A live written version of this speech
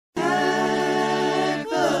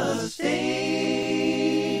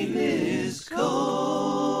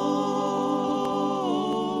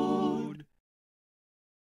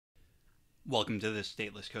Welcome to this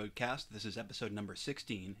Stateless Codecast. This is episode number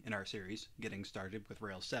 16 in our series, Getting Started with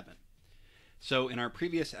Rails 7. So in our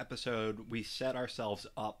previous episode, we set ourselves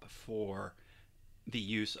up for the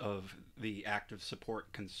use of the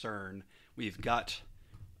ActiveSupport concern. We've got,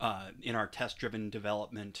 in our test-driven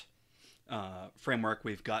development framework,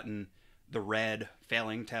 we've gotten the red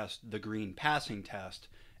failing test, the green passing test,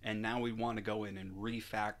 and now we want to go in and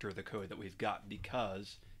refactor the code that we've got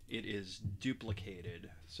because it is duplicated.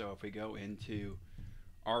 So if we go into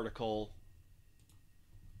article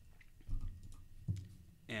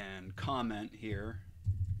and comment here,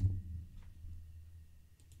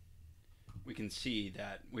 we can see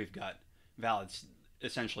that we've got valids,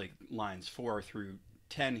 essentially lines 4 through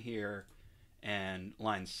 10 here, and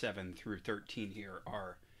lines 7 through 13 here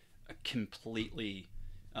are completely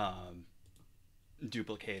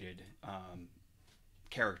duplicated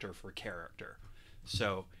character for character.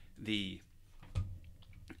 So the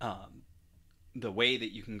way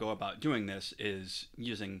that you can go about doing this is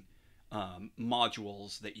using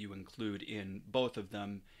modules that you include in both of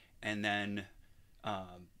them, and then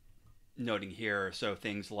noting here, so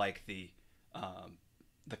things like the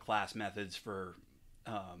class methods for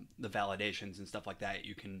the validations and stuff like that,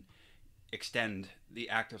 you can extend the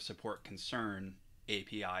ActiveSupport concern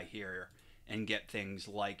API here and get things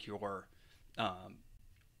like your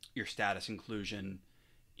status inclusion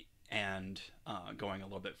and going a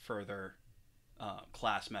little bit further,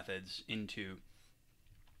 class methods into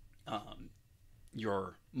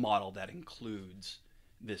your model that includes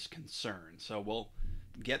this concern. So we'll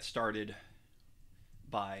get started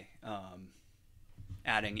by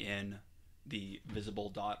adding in the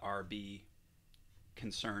visible.rb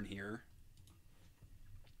concern here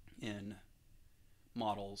in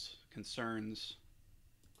models concerns.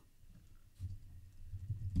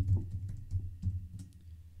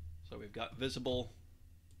 So we've got visible.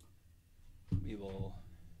 We will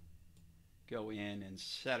go in and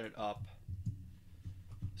set it up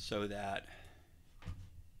so that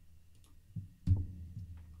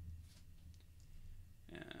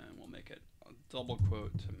and we'll make it a double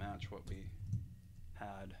quote to match what we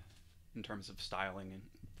had in terms of styling and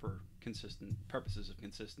for consistent purposes of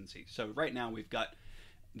consistency. So right now we've got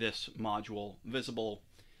this module visible.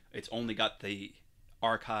 It's only got the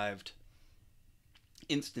archived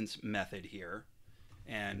instance method here,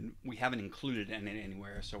 and we haven't included it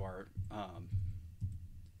anywhere, so our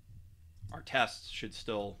tests should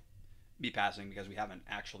still be passing because we haven't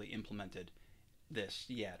actually implemented this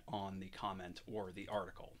yet on the comment or the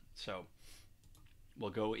article. So we'll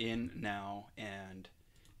go in now and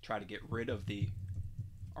try to get rid of the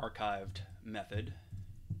archived method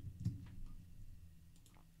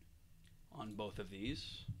on both of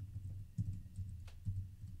these.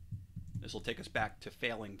 This will take us back to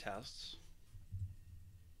failing tests.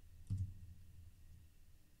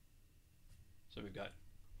 So we've got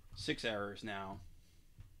 6 errors now.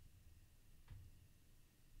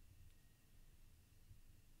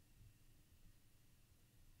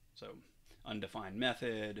 So undefined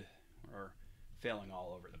method, or failing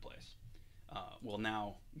all over the place. We'll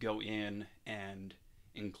now go in and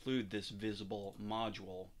include this visible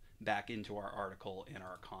module back into our article in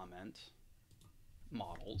our comment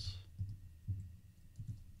models.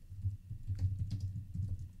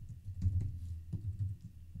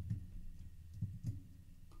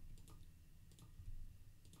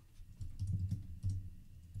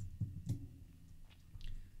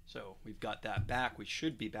 So we've got that back. We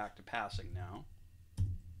should be back to passing now.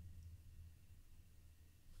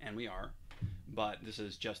 And we are. But this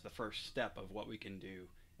is just the first step of what we can do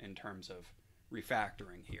in terms of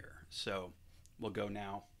refactoring here. So we'll go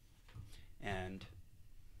now and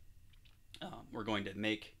we're going to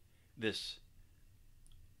make this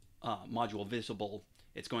module visible.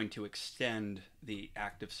 It's going to extend the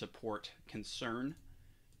ActiveSupport concern.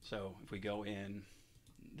 So if we go in,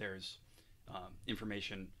 there's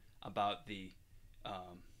information about the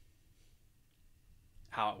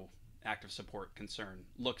how ActiveSupport concern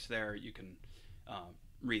looks there. You can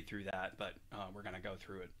read through that, but we're going to go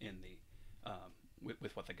through it in the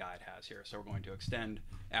with what the guide has here. So we're going to extend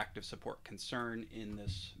ActiveSupport concern in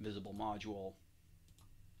this visible module.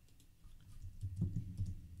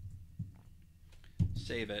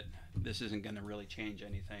 Save it. This isn't going to really change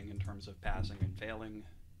anything in terms of passing and failing.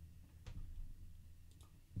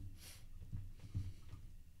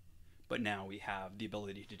 But now we have the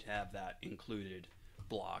ability to have that included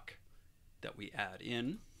block that we add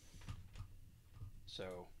in.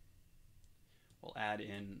 So we'll add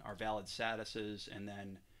in our valid statuses and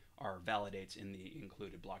then our validates in the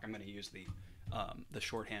included block. I'm going to use the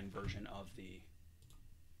shorthand version of the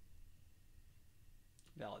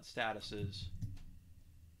valid statuses.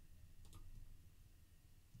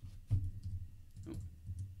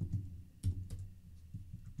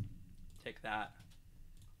 Take that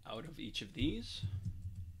out of each of these.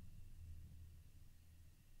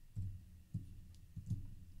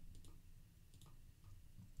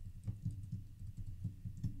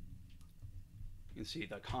 You can see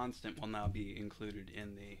the constant will now be included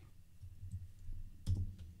in the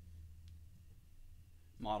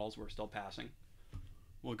models we're still passing.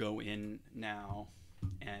 We'll go in now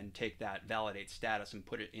and take that validate status and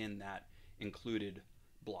put it in that included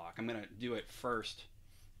block. I'm going to do it first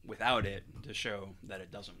without it to show that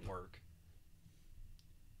it doesn't work.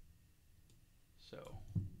 So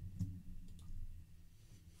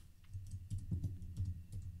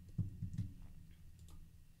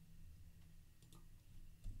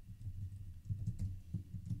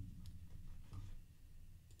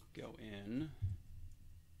go in,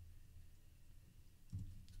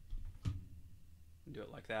 do it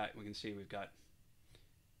like that. We can see we've got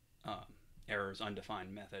errors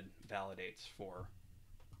undefined method validates for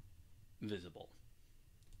visible.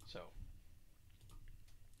 So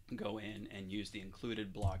go in and use the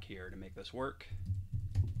included block here to make this work.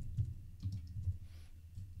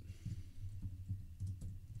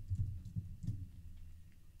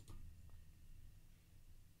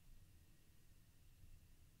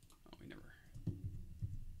 Oh, we never.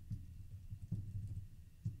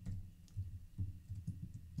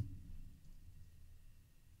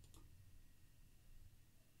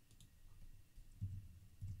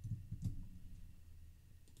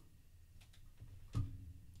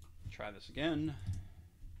 Try this again,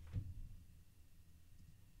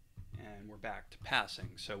 and we're back to passing.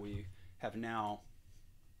 So we have now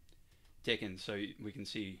taken, so we can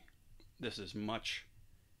see this is much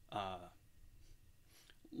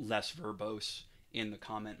less verbose in the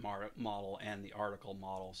comment model and the article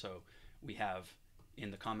model. So we have in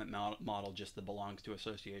the comment model just the belongs to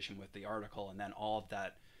association with the article, and then all of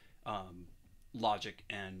that logic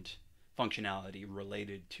and functionality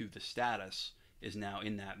related to the status is now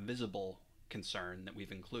in that visible concern that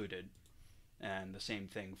we've included. And the same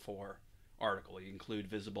thing for article. You include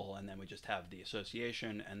visible, and then we just have the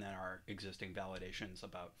association and then our existing validations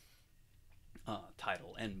about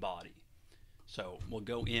title and body. So we'll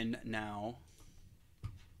go in now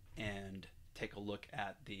and take a look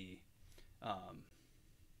at the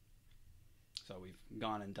so we've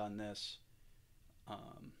gone and done this,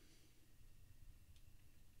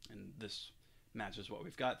 and this matches what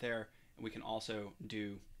we've got there. We can also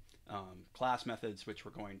do class methods, which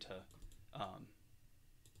we're going to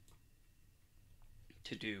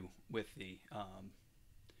do with the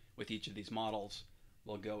with each of these models.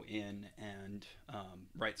 We'll go in and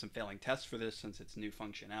write some failing tests for this since it's new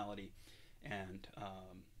functionality, and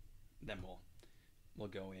then we'll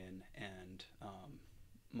go in and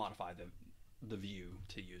modify the view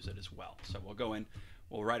to use it as well. So we'll go in,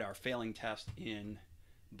 we'll write our failing test in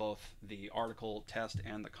both the article test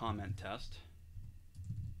and the comment test.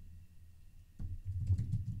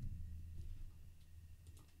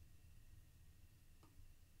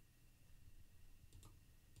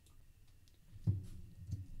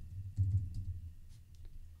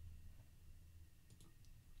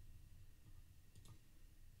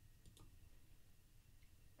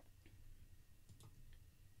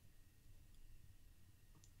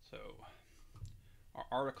 So our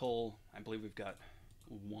article, I believe we've got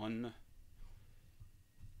one.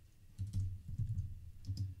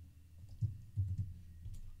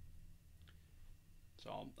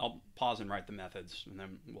 So I'll pause and write the methods, and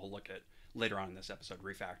then we'll look at later on in this episode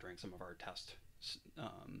refactoring some of our test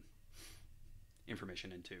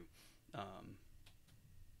information into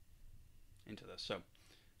this. So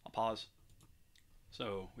I'll pause.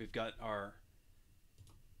 So we've got our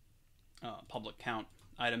public count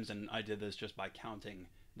items, and I did this just by counting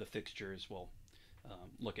the fixtures. We'll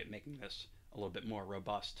look at making this a little bit more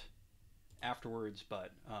robust afterwards,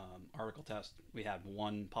 but article test, we have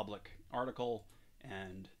one public article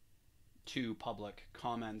and two public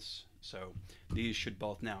comments, so these should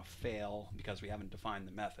both now fail because we haven't defined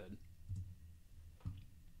the method.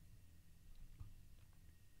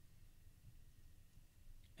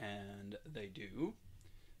 And they do.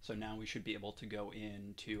 So now we should be able to go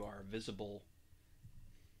into our visible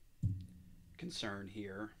concern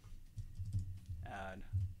here, add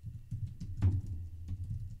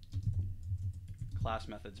class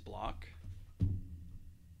methods block,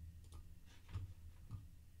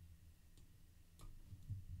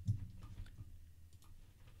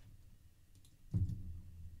 be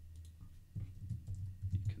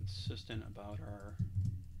consistent about our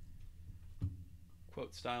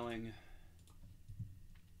quote styling,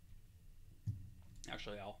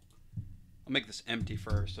 Actually, I'll make this empty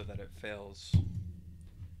first so that it fails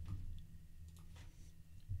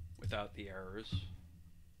without the errors.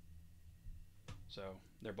 So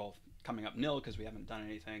they're both coming up nil because we haven't done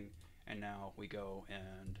anything, and now we go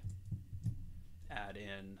and add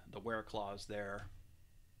in the where clause there.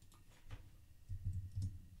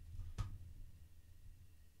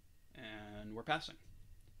 And we're passing.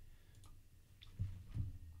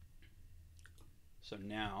 So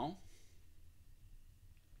now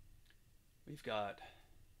we've got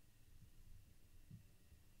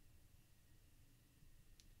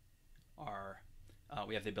our,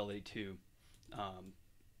 we have the ability to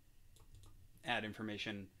add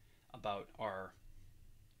information about our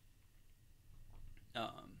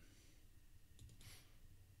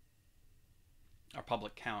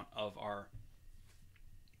public count of our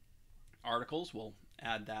articles. We'll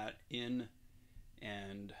add that in,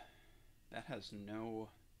 and that has no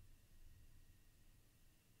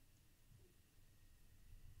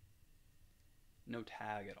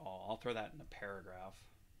tag at all. I'll throw that in a paragraph.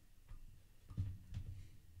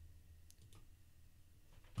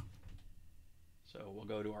 So we'll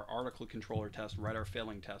go to our article controller test, write our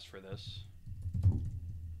failing test for this.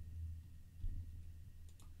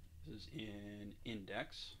 This is in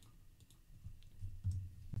index.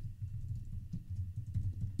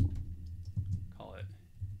 Call it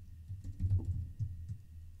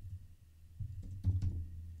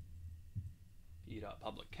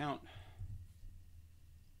p.public count.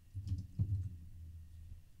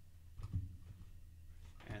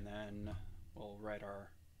 And then we'll write our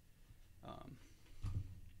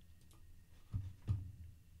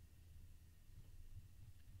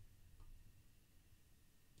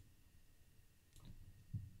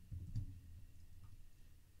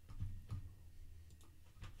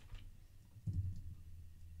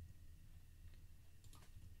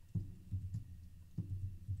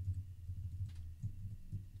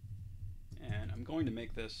I'm going to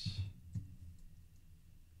make this,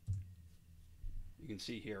 you can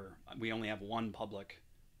see here, we only have one public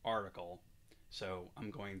article, so I'm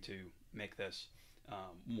going to make this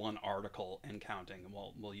one article and counting, and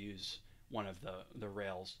we'll use one of the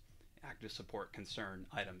Rails ActiveSupport concern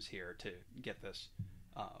items here to get this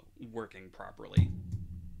working properly.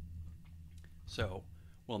 So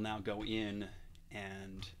we'll now go in,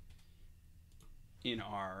 and in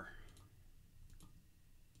our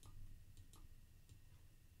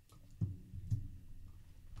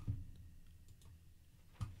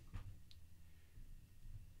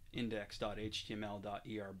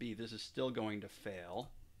index.html.erb, this is still going to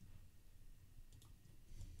fail.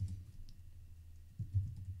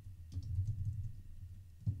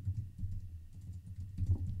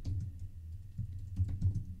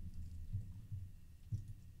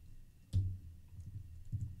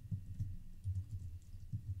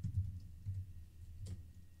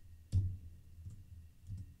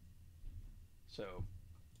 So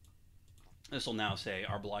this will now say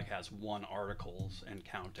our blog has 1 articles and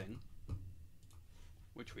counting,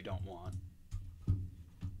 which we don't want.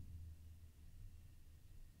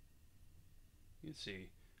 You can see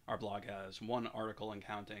our blog has 1 article and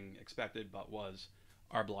counting expected, but was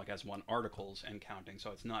our blog has 1 articles and counting,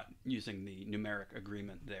 so it's not using the numeric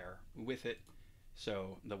agreement there with it.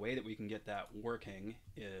 So the way that we can get that working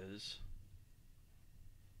is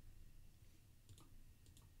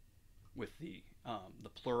with the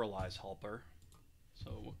pluralize helper.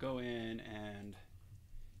 So we'll go in and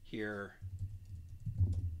here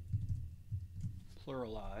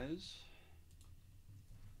pluralize,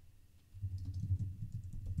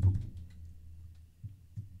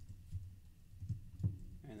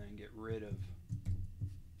 and then get rid of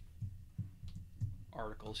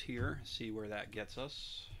articles here, see where that gets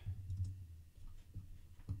us,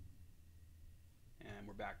 and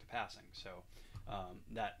we're back to passing. So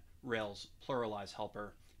that Rails pluralize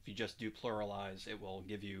helper, if you just do pluralize, it will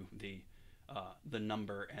give you the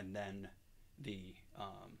number and then the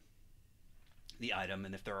item,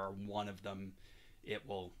 and if there are 1 of them, it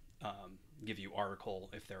will give you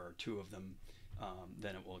article. If there are 2 of them,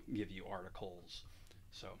 then it will give you articles.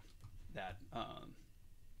 So that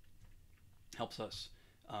helps us.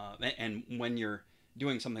 And when you're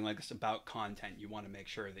doing something like this about content, you want to make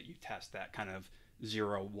sure that you test that kind of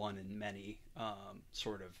 0, 1, and many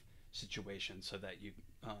sort of situation, so that you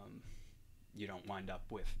you don't wind up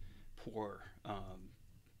with poor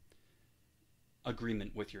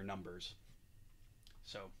agreement with your numbers.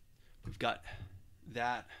 So we've got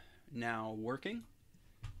that now working.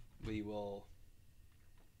 We will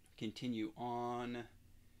continue on.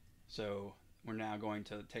 So we're now going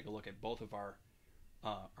to take a look at both of our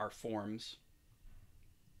forms.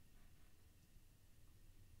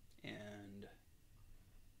 and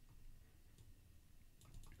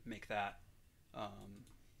make that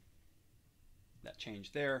that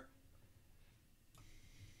change there.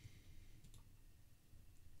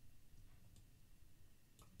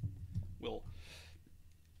 We'll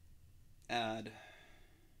add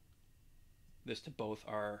this to both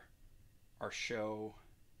our show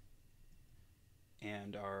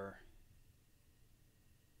and our,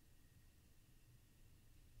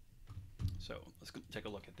 so let's take a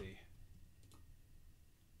look at the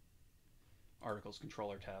articles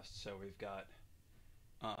controller test. So we've got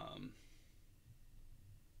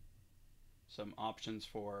some options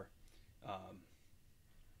for our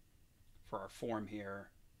form here,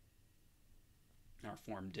 our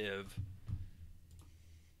form div.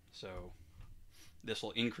 So this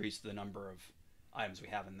will increase the number of items we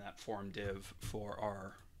have in that form div for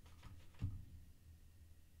our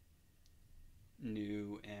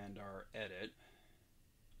new and our edit.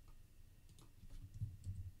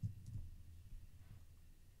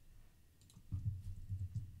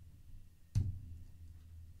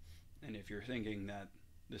 And if you're thinking that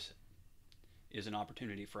this is an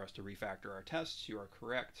opportunity for us to refactor our tests, you are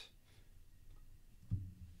correct.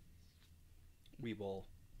 We will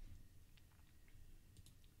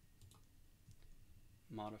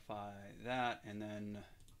modify that, and then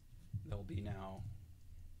there'll be now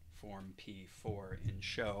form P4 in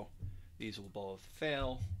show. These will both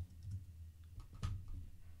fail.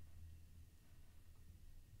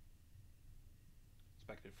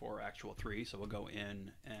 Expected 4, actual 3. So we'll go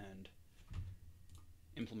in and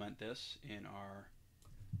implement this in our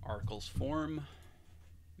articles form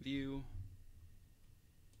view.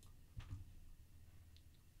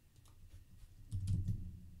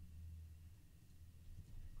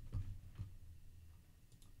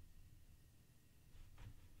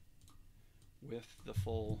 With the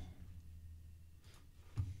full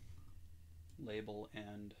label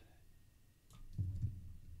and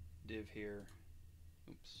div here.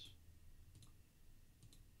 Oops.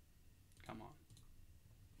 Come on.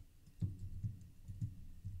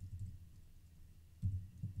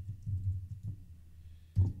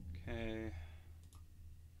 Okay.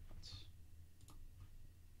 Let's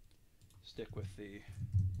stick with the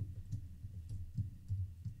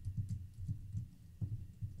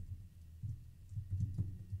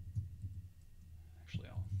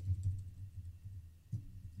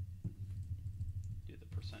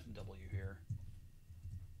 %W here.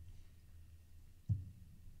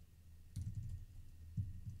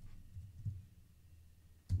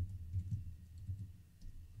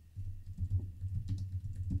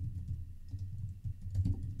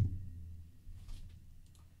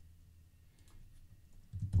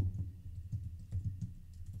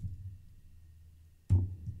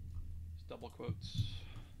 Just double quotes.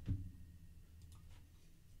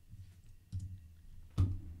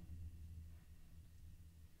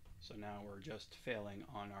 So now we're just failing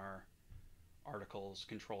on our articles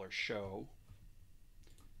controller show.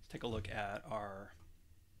 Let's take a look at our,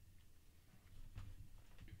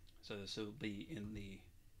 so this will be in the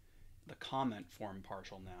comment form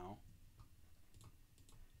partial now.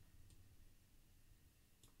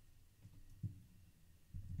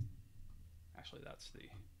 Actually, that's the,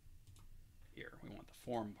 here, we want the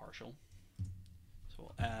form partial. So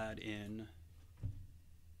we'll add in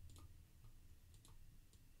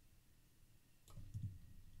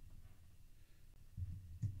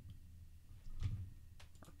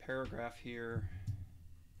paragraph here.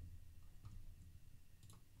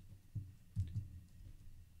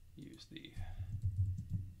 Use the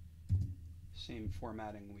same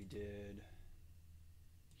formatting we did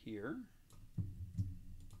here.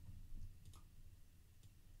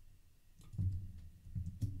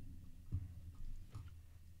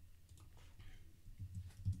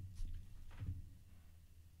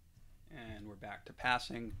 And we're back to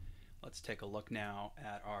passing. Let's take a look now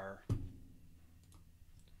at our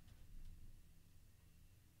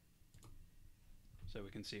so we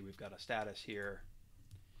can see we've got a status here.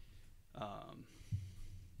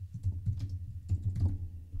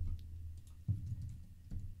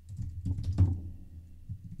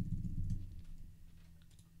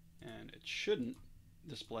 And it shouldn't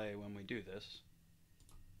display when we do this.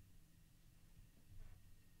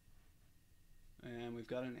 And we've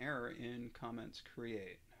got an error in comments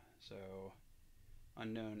create. So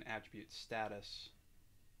unknown attribute status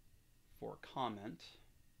for comment.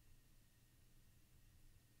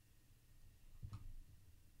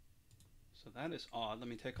 So that is odd. Let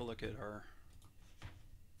me take a look at our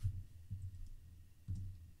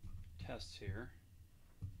tests here.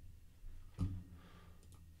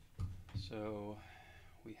 So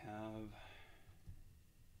we have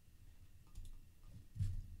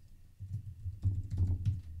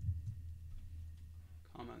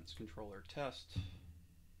comments controller test.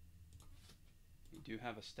 We do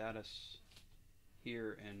have a status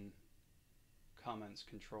here in comments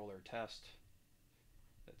controller test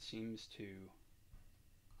that seems to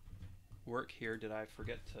work here. Did I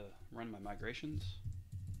forget to run my migrations?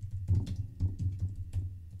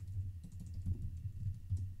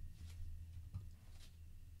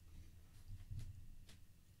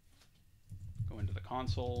 Go into the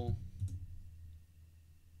console.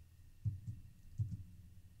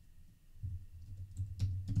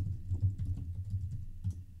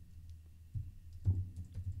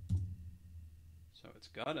 So it's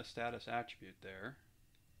got a status attribute there.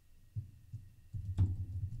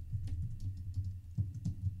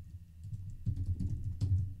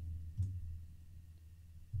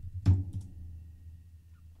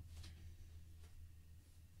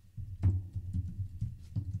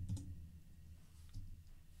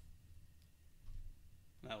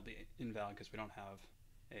 That'll be invalid because we don't have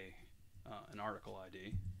an article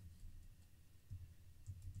ID.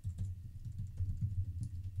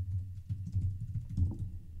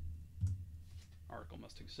 Article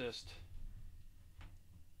must exist.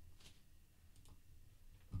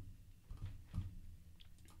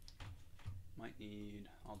 Might need,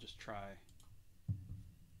 I'll just try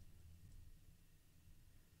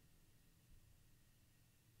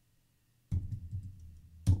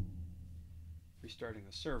restarting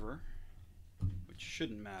the server, which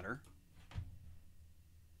shouldn't matter.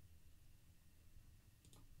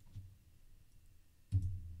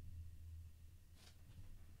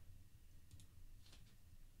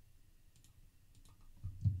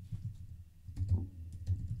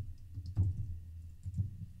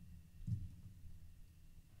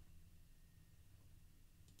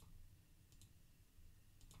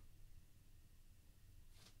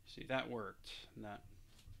 See, that worked. That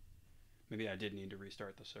maybe I did need to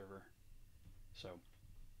restart the server. So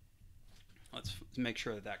let's make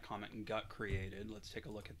sure that that comment got created. Let's take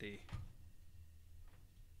a look at the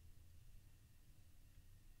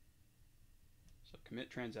commit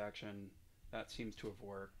transaction. That seems to have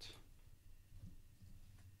worked.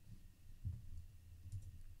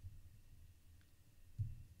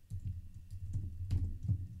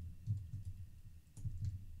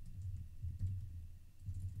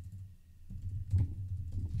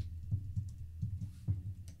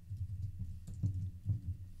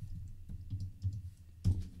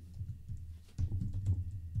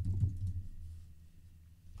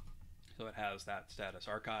 So it has that status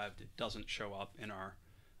archived. It doesn't show up in our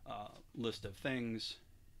list of things.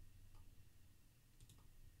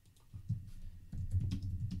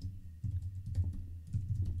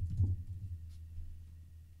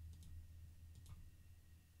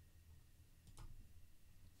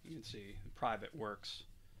 You can see the private works.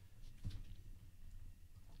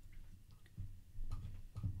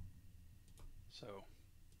 So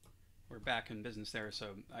we're back in business there. So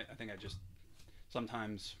I think I just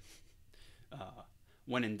sometimes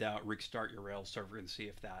when in doubt, restart your Rails server and see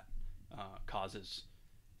if that causes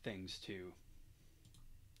things to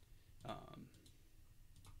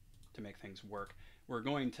make things work. We're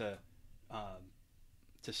going to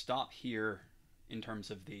stop here in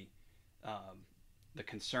terms of the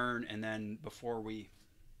concern, and then before we,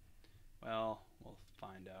 well, we'll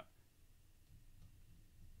find out.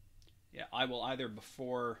 Yeah, I will either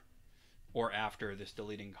before or after this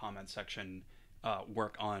deleting comment section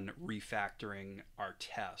work on refactoring our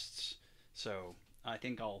tests. So I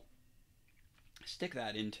think I'll stick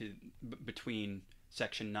that into between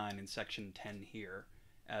section 9 and section 10 here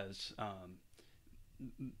as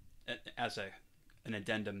an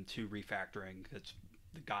addendum to refactoring, because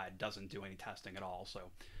the guide doesn't do any testing at all. So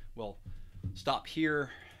we'll stop here,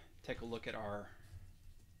 take a look at our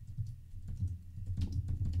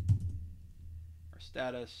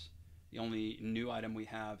status. The only new item we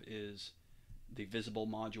have is the visible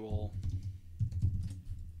module,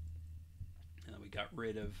 and we got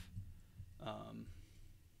rid of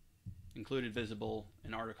included visible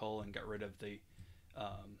in article and got rid of the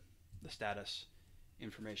status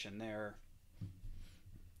information there.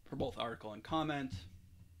 For both article and comment,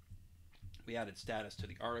 we added status to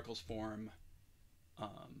the articles form.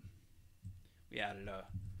 We added a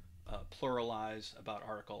pluralize about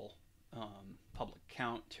article public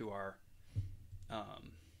count to our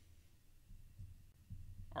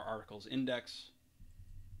articles index.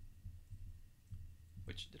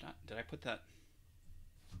 Which did I put that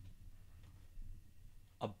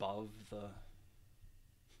above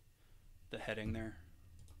the heading there?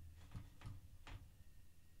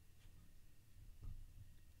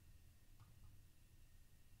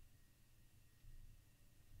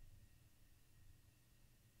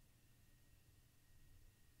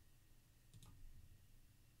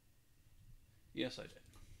 Yes, I did.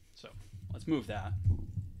 So let's move that.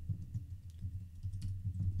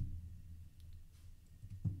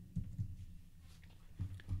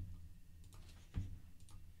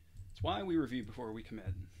 It's why we review before we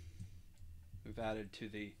commit. We've added to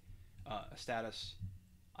the a status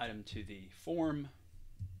item to the form.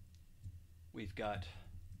 We've got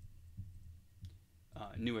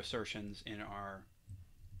new assertions in our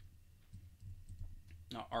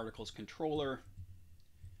articles controller.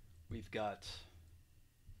 We've got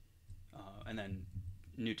and then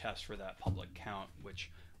new tests for that public count,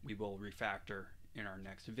 which we will refactor in our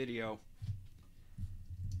next video.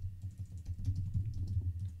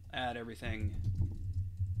 Add everything.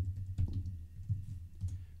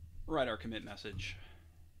 Write our commit message.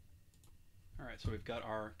 All right, so we've got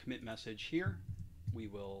our commit message here. We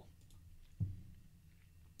will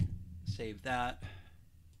save that.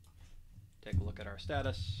 Take a look at our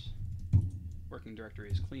status. Working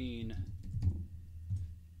directory is clean.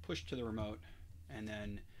 Push to the remote, and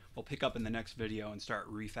then we'll pick up in the next video and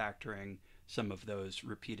start refactoring some of those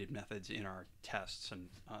repeated methods in our tests and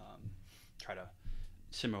try to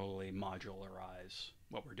similarly modularize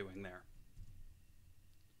what we're doing there.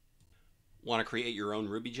 Want to create your own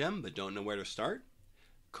Ruby gem but don't know where to start?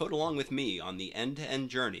 Code along with me on the end-to-end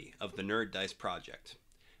journey of the Nerd Dice project.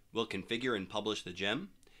 We'll configure and publish the gem,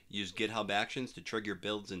 use GitHub Actions to trigger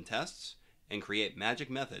builds and tests, and create magic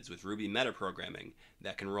methods with Ruby metaprogramming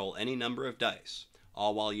that can roll any number of dice,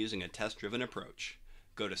 all while using a test-driven approach.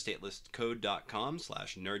 Go to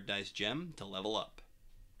statelesscode.com/nerddicegem to level up.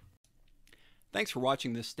 Thanks for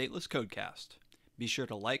watching this Stateless Codecast. Be sure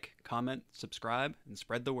to like, comment, subscribe, and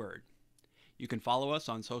spread the word. You can follow us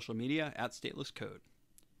on social media at Stateless Code.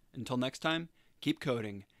 Until next time, keep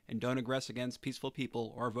coding and don't aggress against peaceful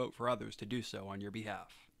people or vote for others to do so on your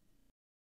behalf.